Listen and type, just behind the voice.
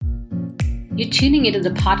You're tuning into the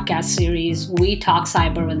podcast series We Talk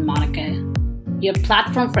Cyber with Monica, your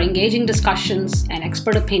platform for engaging discussions and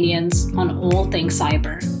expert opinions on all things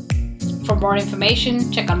cyber. For more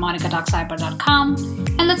information, check out monicatalkcyber.com,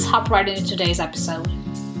 and let's hop right into today's episode.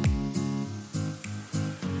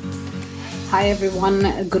 Hi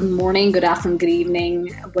everyone, good morning, good afternoon, good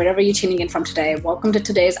evening, wherever you're tuning in from today. Welcome to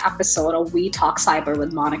today's episode of We Talk Cyber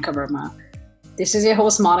with Monica Verma. This is your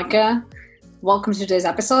host, Monica. Welcome to today's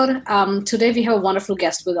episode. Today we have a wonderful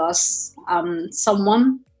guest with us,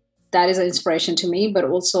 someone that is an inspiration to me, but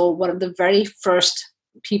also one of the very first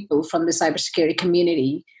people from the cybersecurity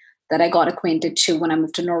community that I got acquainted to when I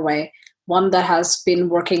moved to Norway. One that has been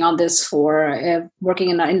working on this working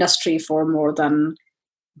in our industry for more than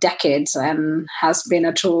decades and has been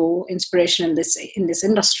a true inspiration in this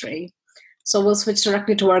industry. So we'll switch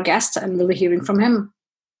directly to our guest and we'll be hearing from him.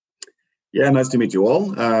 Yeah, nice to meet you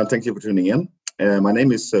all. Thank you for tuning in. My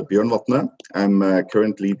name is Bjørn Vatne. I'm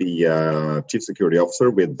currently the Chief Security Officer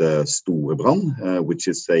with Storebrand, which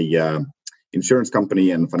is a insurance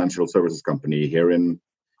company and financial services company here in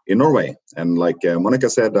Norway. And like Monica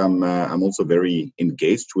said, I'm also very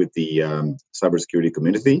engaged with the cybersecurity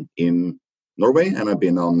community in Norway, and I've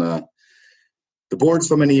been on the boards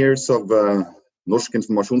for many years of Norsk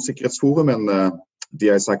Informasjonssikkerhetsforum and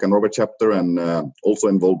DI-SACA Norway chapter, and also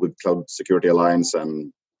involved with Cloud Security Alliance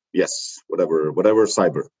and yes, whatever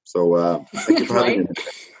cyber. So thank you for having me.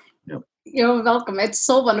 Yeah. You're welcome. It's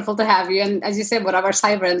so wonderful to have you. And as you said, whatever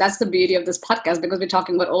cyber, and that's the beauty of this podcast, because we're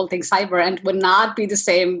talking about all things cyber, and would not be the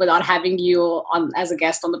same without having you on as a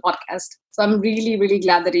guest on the podcast. So I'm really, really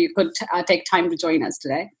glad that you could take time to join us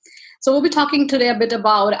today. So we'll be talking today a bit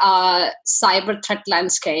about cyber threat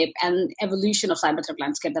landscape and evolution of cyber threat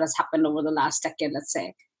landscape that has happened over the last decade, let's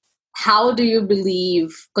say. How do you believe,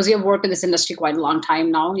 because you've worked in this industry quite a long time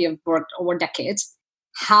now, you've worked over decades,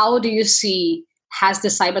 how do you see, has the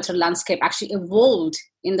cyber threat landscape actually evolved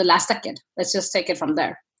in the last decade? Let's just take it from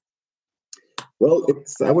there. Well,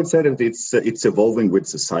 I would say that it's evolving with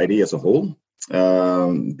society as a whole.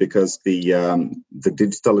 Because the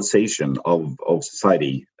digitalization of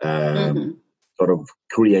society sort of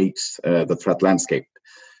creates the threat landscape.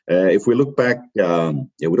 If we look back, we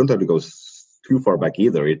don't have to go too far back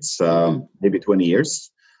either. It's maybe 20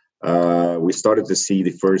 years. We started to see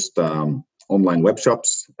the first online web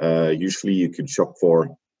shops. Usually you could shop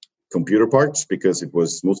for computer parts because it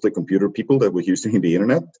was mostly computer people that were using the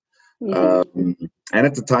internet. And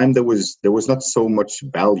at the time, there was not so much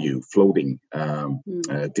value floating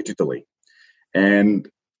digitally, and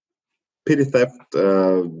petty theft,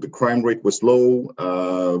 the crime rate was low.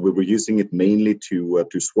 We were using it mainly to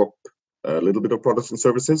swap a little bit of products and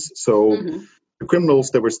services. So the criminals,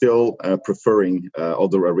 they were still preferring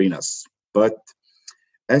other arenas. But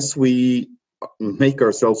as we make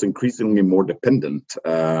ourselves increasingly more dependent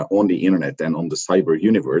on the internet and on the cyber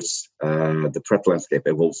universe, the threat landscape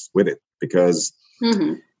evolves with it, because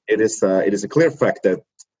it is a clear fact that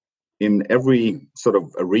in every sort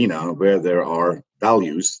of arena where there are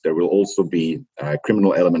values, there will also be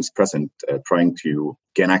criminal elements present trying to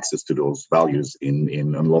gain access to those values in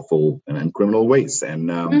unlawful and criminal ways.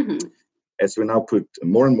 And as we now put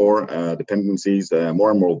more and more dependencies,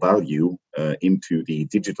 more and more value into the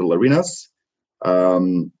digital arenas,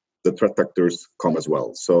 the threat vectors come as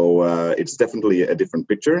well. So it's definitely a different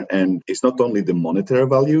picture, and it's not only the monetary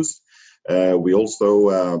values. We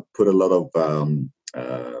also put a lot of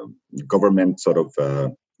government sort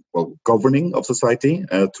of governing of society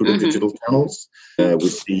through the digital channels. We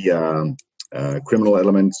see criminal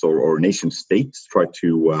elements or nation states try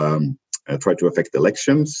to affect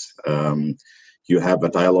elections. You have a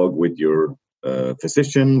dialogue with your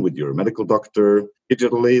physician, with your medical doctor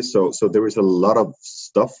digitally. So there is a lot of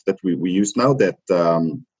stuff that we use now that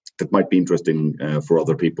might be interesting for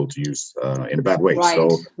other people to use in a bad way.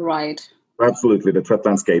 Right. Absolutely, the threat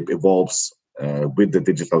landscape evolves with the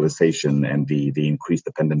digitalization and the increased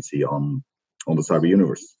dependency on the cyber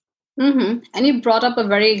universe. And you brought up a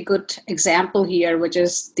very good example here, which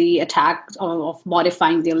is the attack of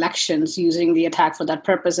modifying the elections, using the attack for that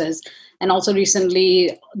purposes. And also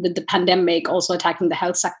recently with the pandemic, also attacking the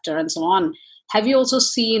health sector and so on. Have you also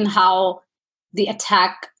seen how the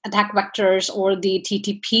attack vectors or the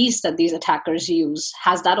TTPs that these attackers use,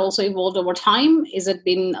 has that also evolved over time? Is it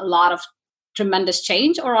been a lot of tremendous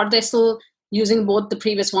change, or are they still using both the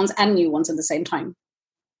previous ones and new ones at the same time?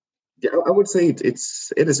 Yeah, I would say it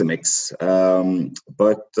is a mix,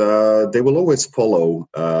 but they will always follow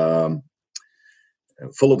the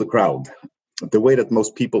crowd. The way that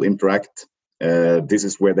most people interact, this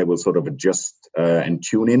is where they will sort of adjust and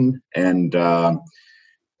tune in. And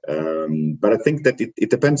But I think that it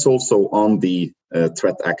depends also on the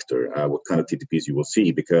threat actor, what kind of TTPs you will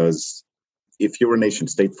see, because if you're a nation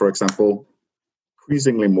state, for example,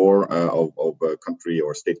 increasingly more of country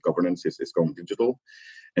or state governance is going digital.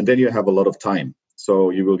 And then you have a lot of time.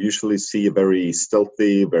 So you will usually see a very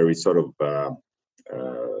stealthy, very sort of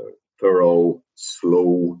thorough,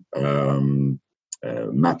 slow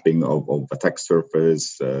mapping of attack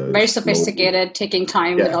surface. Very sophisticated, taking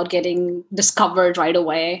time without getting discovered right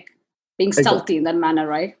away, being stealthy in that manner,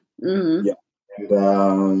 right? Mm-hmm. Yeah.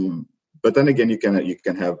 And, but then again, you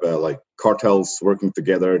can have like cartels working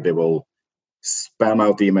together. They will spam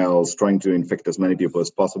out emails, trying to infect as many people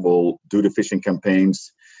as possible, do the phishing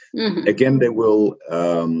campaigns. Mm-hmm. Again, they will,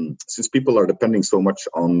 since people are depending so much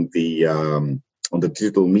on the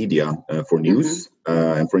digital media for news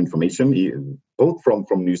and for information, both from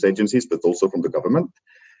news agencies, but also from the government.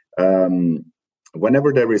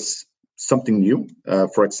 Whenever there is something new,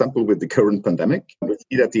 for example, with the current pandemic, we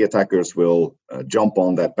see that the attackers will jump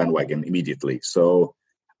on that bandwagon immediately. So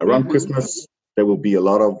around Christmas, there will be a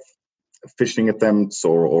lot of phishing attempts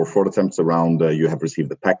or fraud attempts around you have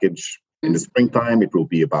received a package. In the springtime, it will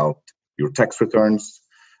be about your tax returns.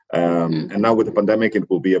 And now with the pandemic, it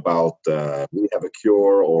will be about we have a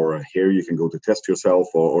cure, or here you can go to test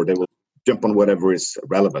yourself, or they will jump on whatever is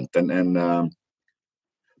relevant.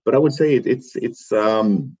 But I would say it's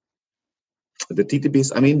the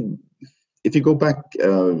TTPs. I mean, if you go back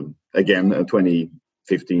again, 20,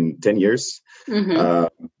 15, 10 years,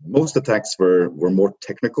 most attacks were more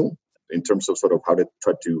technical in terms of sort of how they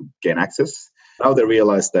tried to gain access. Now they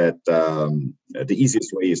realize that the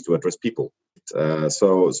easiest way is to address people.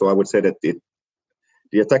 So I would say that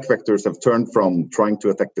the attack vectors have turned from trying to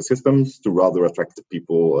attack the systems to rather attack the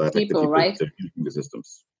people, right? Using the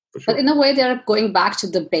systems. For sure. But in a way, they're going back to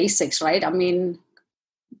the basics, right? I mean,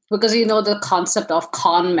 because the concept of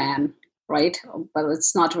con man, right? Well,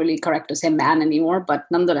 it's not really correct to say man anymore, but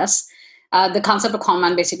nonetheless, the concept of con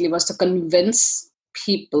man basically was to convince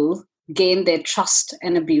people, gain their trust,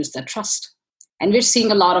 and abuse their trust. And we're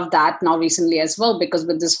seeing a lot of that now recently as well, because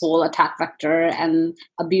with this whole attack vector and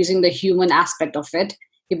abusing the human aspect of it,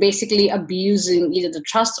 you're basically abusing either the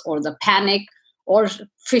trust or the panic or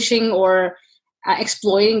phishing or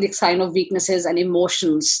exploiting the kind of weaknesses and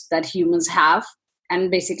emotions that humans have and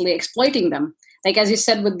basically exploiting them. Like, as you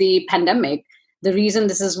said, with the pandemic, the reason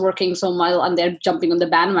this is working so well and they're jumping on the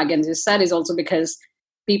bandwagon, as you said, is also because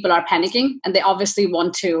people are panicking and they obviously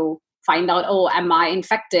want to find out, oh, am I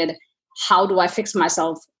infected? How do I fix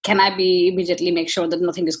myself? Can I immediately make sure that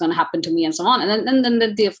nothing is going to happen to me and so on? And then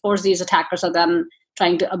of course, these attackers are then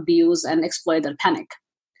trying to abuse and exploit their panic.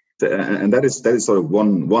 And that is sort of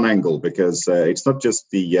one angle, because it's not just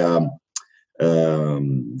the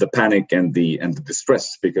panic and the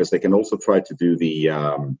distress, because they can also try to do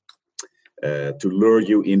to lure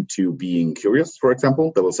you into being curious. For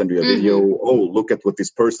example, they will send you a video. Oh, look at what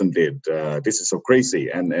this person did. This is so crazy.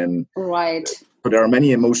 And right. But there are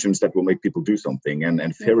many emotions that will make people do something,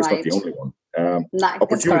 and fear is not the only one.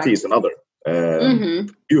 Opportunity is another.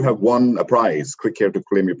 You have won a prize. Click here to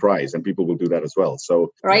claim your prize, and people will do that as well.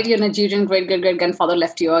 So, right, your Nigerian great grandfather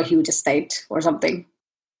left you a huge estate or something.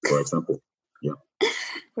 For example, yeah.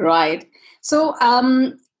 Right. So,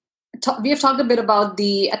 we have talked a bit about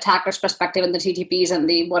the attacker's perspective and the TTPs and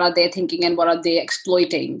what are they thinking and what are they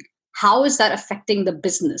exploiting. How is that affecting the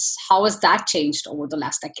business? How has that changed over the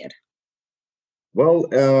last decade? Well,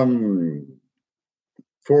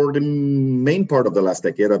 for the main part of the last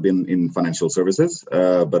decade, I've been in financial services,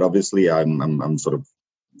 but obviously I'm sort of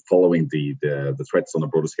following the threats on a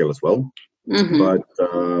broader scale as well. But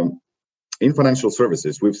in financial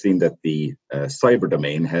services, we've seen that the cyber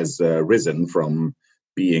domain has risen from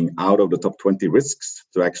being out of the top 20 risks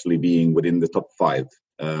to actually being within the top 5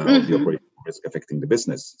 of the operational risk affecting the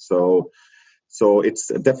business. So it's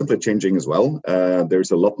definitely changing as well.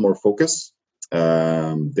 There's a lot more focus.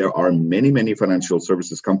 There are many financial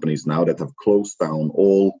services companies now that have closed down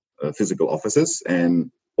all physical offices and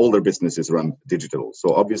all their businesses run digital.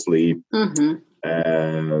 So obviously,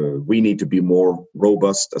 we need to be more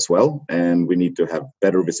robust as well, and we need to have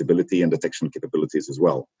better visibility and detection capabilities as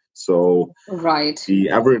well. So the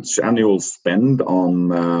average annual spend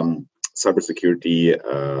on cybersecurity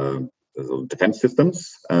defense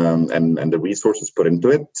systems and the resources put into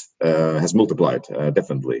it has multiplied,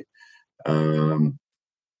 definitely.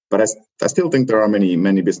 But I still think there are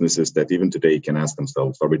many businesses that even today can ask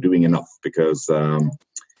themselves, are we doing enough? Because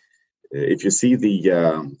if you see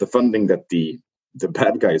the funding that the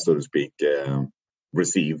bad guys, so to speak,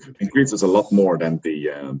 receive, increases a lot more than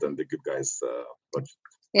the good guys' budget.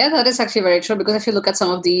 Yeah, that is actually very true, because if you look at some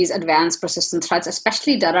of these advanced persistent threats,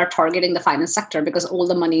 especially that are targeting the finance sector, because all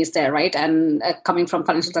the money is there, right? And coming from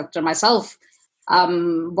financial sector myself,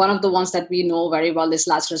 one of the ones that we know very well is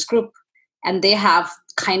Lazarus Group, and they have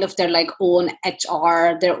kind of their like own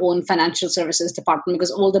HR, their own financial services department,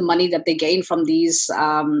 because all the money that they gain from these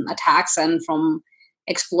attacks and from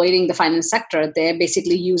exploiting the finance sector, they're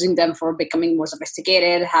basically using them for becoming more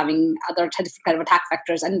sophisticated, having other different kind of attack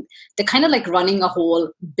vectors, and they're kind of like running a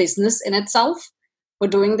whole business in itself for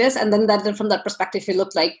doing this. And then that, from that perspective, you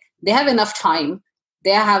look like they have enough time,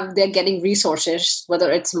 they're getting resources,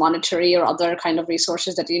 whether it's monetary or other kind of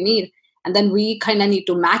resources that you need, and then we kind of need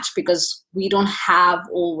to match, because we don't have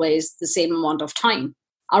always the same amount of time.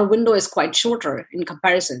 Our window is quite shorter in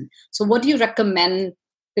comparison. So what do you recommend?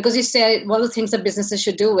 Because you said one of the things that businesses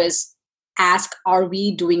should do is ask, are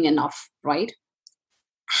we doing enough, right?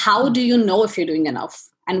 How do you know if you're doing enough?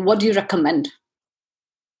 And what do you recommend?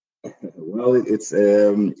 Well, it's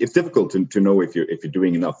difficult to know if you're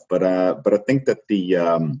doing enough, but I think that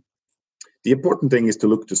the important thing is to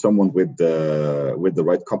look to someone with the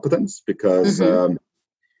right competence, because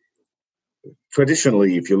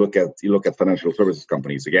traditionally, if you look at financial services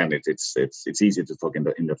companies, again, it's easy to talk in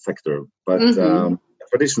that sector, but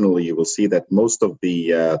traditionally you will see that most of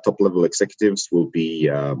the top level executives will be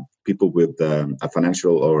people with a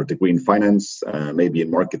financial or degree in finance, maybe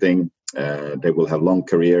in marketing. They will have long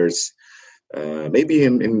careers, maybe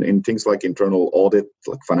in things like internal audit,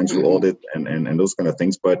 like financial audit, and those kind of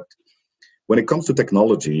things. But when it comes to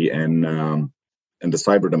technology and the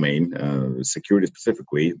cyber domain, security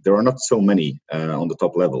specifically, there are not so many on the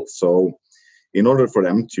top level. So in order for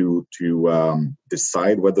them to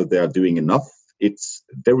decide whether they are doing enough, it's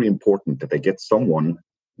very important that they get someone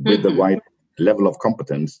with the right level of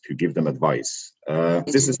competence to give them advice.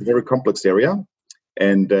 This is a very complex area,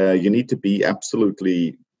 and you need to be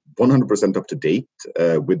absolutely 100% up to date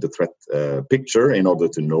with the threat picture in order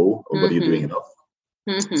to know whether you're doing enough.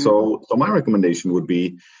 So my recommendation would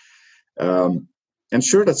be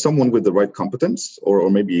ensure that someone with the right competence, or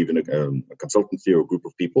maybe even a consultancy or a group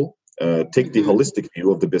of people, take the holistic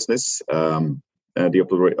view of the business,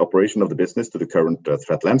 the operation of the business to the current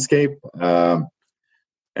threat landscape,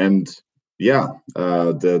 and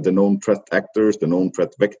the known threat actors, the known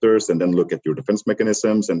threat vectors, and then look at your defense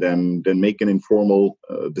mechanisms, and then make an informal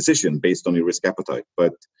decision based on your risk appetite.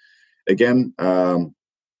 But again,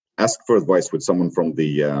 ask for advice with someone from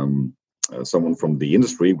the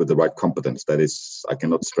industry with the right competence. That is, I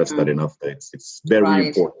cannot stress that enough. It's very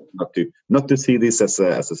important not to see this as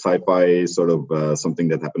a sci-fi sort of something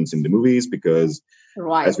that happens in the movies, because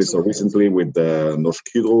as we saw recently with Norsk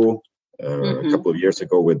Hydro, a couple of years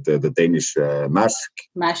ago with the Danish Maersk.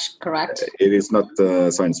 Maersk, correct. It is not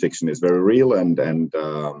science fiction. It's very real, and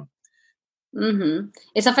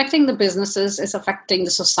it's affecting the businesses. It's affecting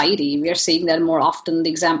the society. We are seeing that more often. The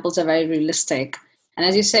examples are very realistic. And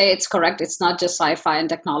as you say, it's correct. It's not just sci-fi and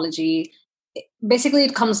technology. Basically,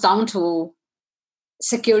 it comes down to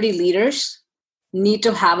security leaders need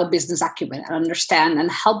to have a business acumen and understand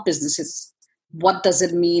and help businesses. What does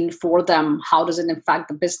it mean for them? How does it impact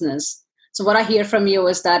the business? So what I hear from you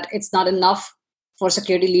is that it's not enough for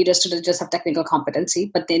security leaders to just have technical competency,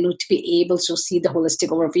 but they need to be able to see the holistic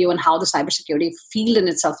overview and how the cybersecurity field in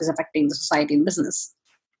itself is affecting the society and business.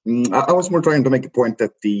 I was more trying to make a point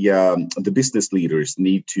that the business leaders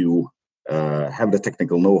need to have the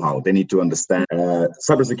technical know-how. They need to understand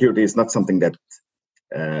cybersecurity is not something that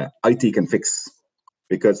IT can fix,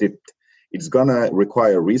 because it's going to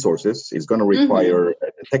require resources, it's going to require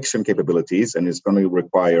detection capabilities, and it's going to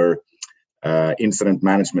require incident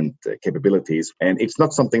management capabilities. And it's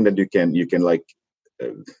not something that you can like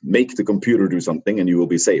make the computer do something and you will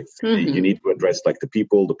be safe. You need to address like the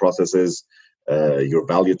people, the processes, your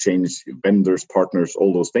value chains, vendors, partners,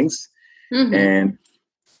 all those things. And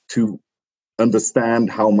to understand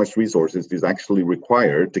how much resources is actually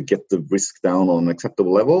required to get the risk down on an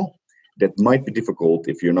acceptable level, that might be difficult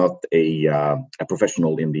if you're not a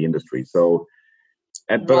professional in the industry. So,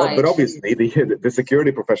 but obviously the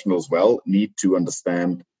security professionals need to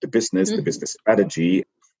understand the business, the business strategy,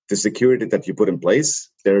 the security that you put in place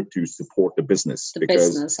there to support the business.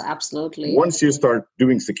 Business, absolutely. Once you start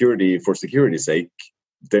doing security for security's sake,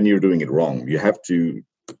 then you're doing it wrong. You have to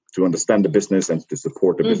understand the business and to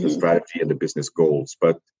support the business strategy and the business goals.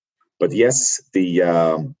 But yes, the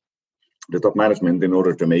top management, in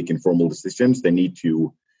order to make informal decisions, they need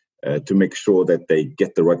to make sure that they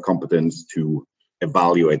get the right competence to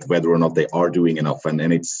evaluate whether or not they are doing enough. And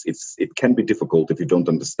it can be difficult if you don't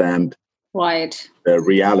understand the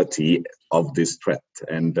reality of this threat.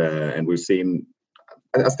 And we've seen,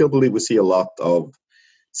 I still believe we see a lot of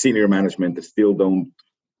senior management that still don't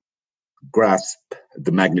grasp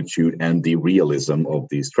the magnitude and the realism of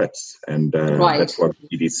these threats. And that's why we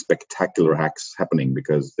see these spectacular hacks happening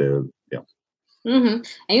because And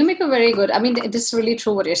you make a very good, I mean, this is really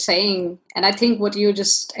true what you're saying. And I think what you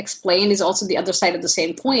just explained is also the other side of the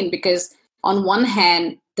same coin, because on one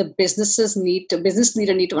hand, the business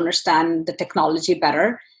leader need to understand the technology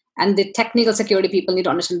better, and the technical security people need to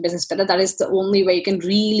understand business better. That is the only way you can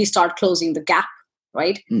really start closing the gap,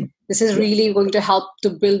 right? This is really going to help to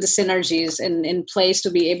build the synergies in place to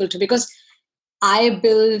be able to, because I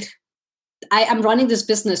am running this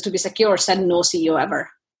business to be secure, said no CEO ever,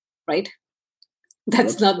 right?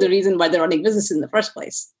 That's not the reason why they're running business in the first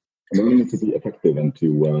place. And we need to be effective and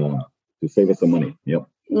to save us some money. Yep.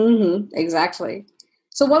 Exactly.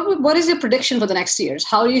 So what is your prediction for the next years?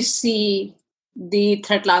 How do you see the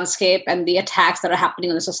threat landscape and the attacks that are happening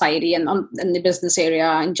in the society and in the business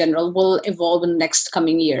area in general will evolve in the next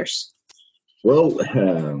coming years? Well,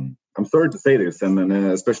 I'm sorry to say this, and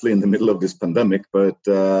especially in the middle of this pandemic, but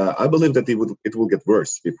I believe that it will get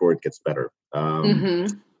worse before it gets better.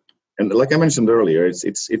 And like I mentioned earlier,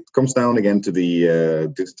 it comes down again to the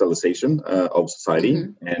digitalization of society,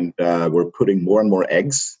 and we're putting more and more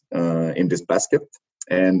eggs in this basket.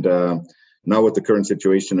 And now with the current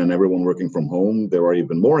situation and everyone working from home, there are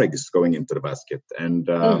even more eggs going into the basket. And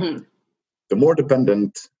the more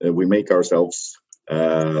dependent we make ourselves,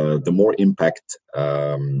 the more impact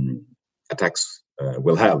attacks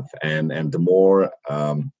will have, and the more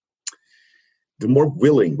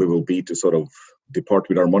willing we will be to sort of depart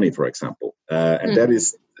with our money, for example. And that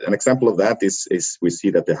is an example of that is we see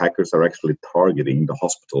that the hackers are actually targeting the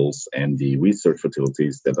hospitals and the research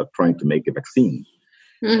facilities that are trying to make a vaccine.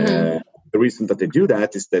 The reason that they do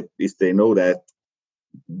that is they know that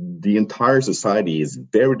the entire society is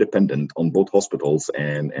very dependent on both hospitals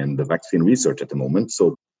and the vaccine research at the moment.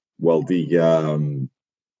 So, well, the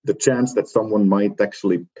chance that someone might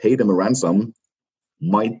actually pay them a ransom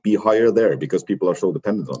might be higher there because people are so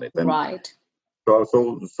dependent on it. And right.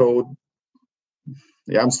 So,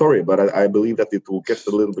 yeah, I'm sorry, but I believe that it will get a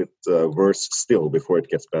little bit worse still before it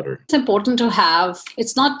gets better. It's important to have,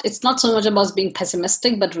 it's not so much about being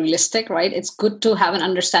pessimistic, but realistic, right? It's good to have an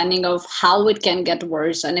understanding of how it can get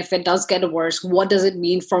worse. And if it does get worse, what does it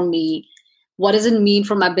mean for me? What does it mean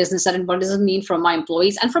for my business? And what does it mean for my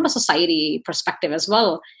employees and from a society perspective as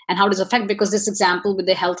well? And how does it affect? Because this example with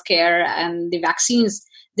the healthcare and the vaccines,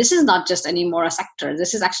 this is not just anymore a sector.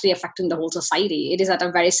 This is actually affecting the whole society. It is at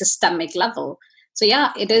a very systemic level. So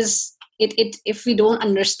yeah, it is. It if we don't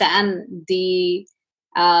understand the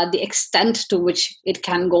extent to which it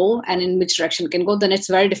can go and in which direction it can go, then it's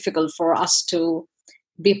very difficult for us to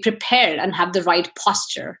be prepared and have the right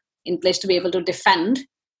posture in place to be able to defend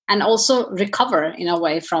and also recover in a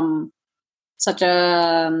way from such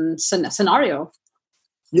a scenario.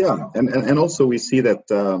 Yeah, and also we see that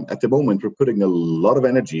at the moment we're putting a lot of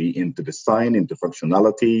energy into design, into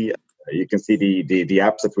functionality. You can see the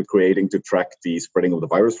apps that we're creating to track the spreading of the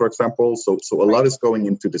virus, for example. So a lot is going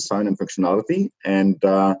into design and functionality, and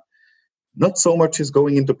not so much is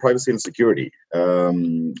going into privacy and security.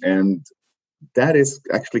 And that is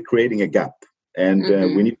actually creating a gap. And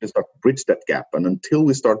we need to start bridge that gap. And until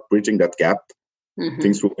we start bridging that gap,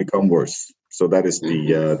 things will become worse. So that is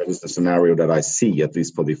the scenario that I see, at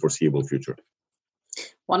least for the foreseeable future.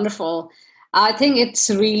 Wonderful. I think it's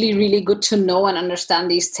really, really good to know and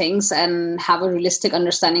understand these things and have a realistic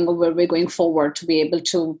understanding of where we're going forward to be able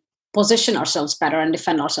to position ourselves better and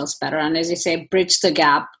defend ourselves better. And as you say, bridge the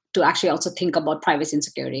gap to actually also think about privacy and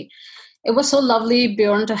security. It was so lovely,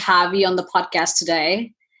 Bjorn, to have you on the podcast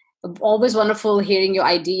today. Always wonderful hearing your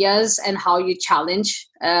ideas and how you challenge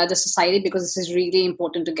the society, because this is really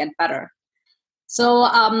important to get better. So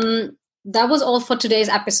that was all for today's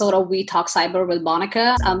episode of We Talk Cyber with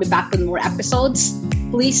Monica. I'll be back with more episodes.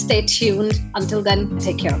 Please stay tuned. Until then,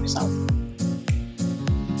 take care of yourself.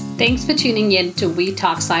 Thanks for tuning in to We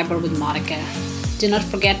Talk Cyber with Monica. Do not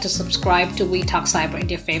forget to subscribe to We Talk Cyber in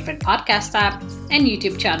your favorite podcast app and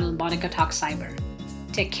YouTube channel, Monica Talk Cyber.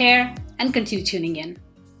 Take care and continue tuning in.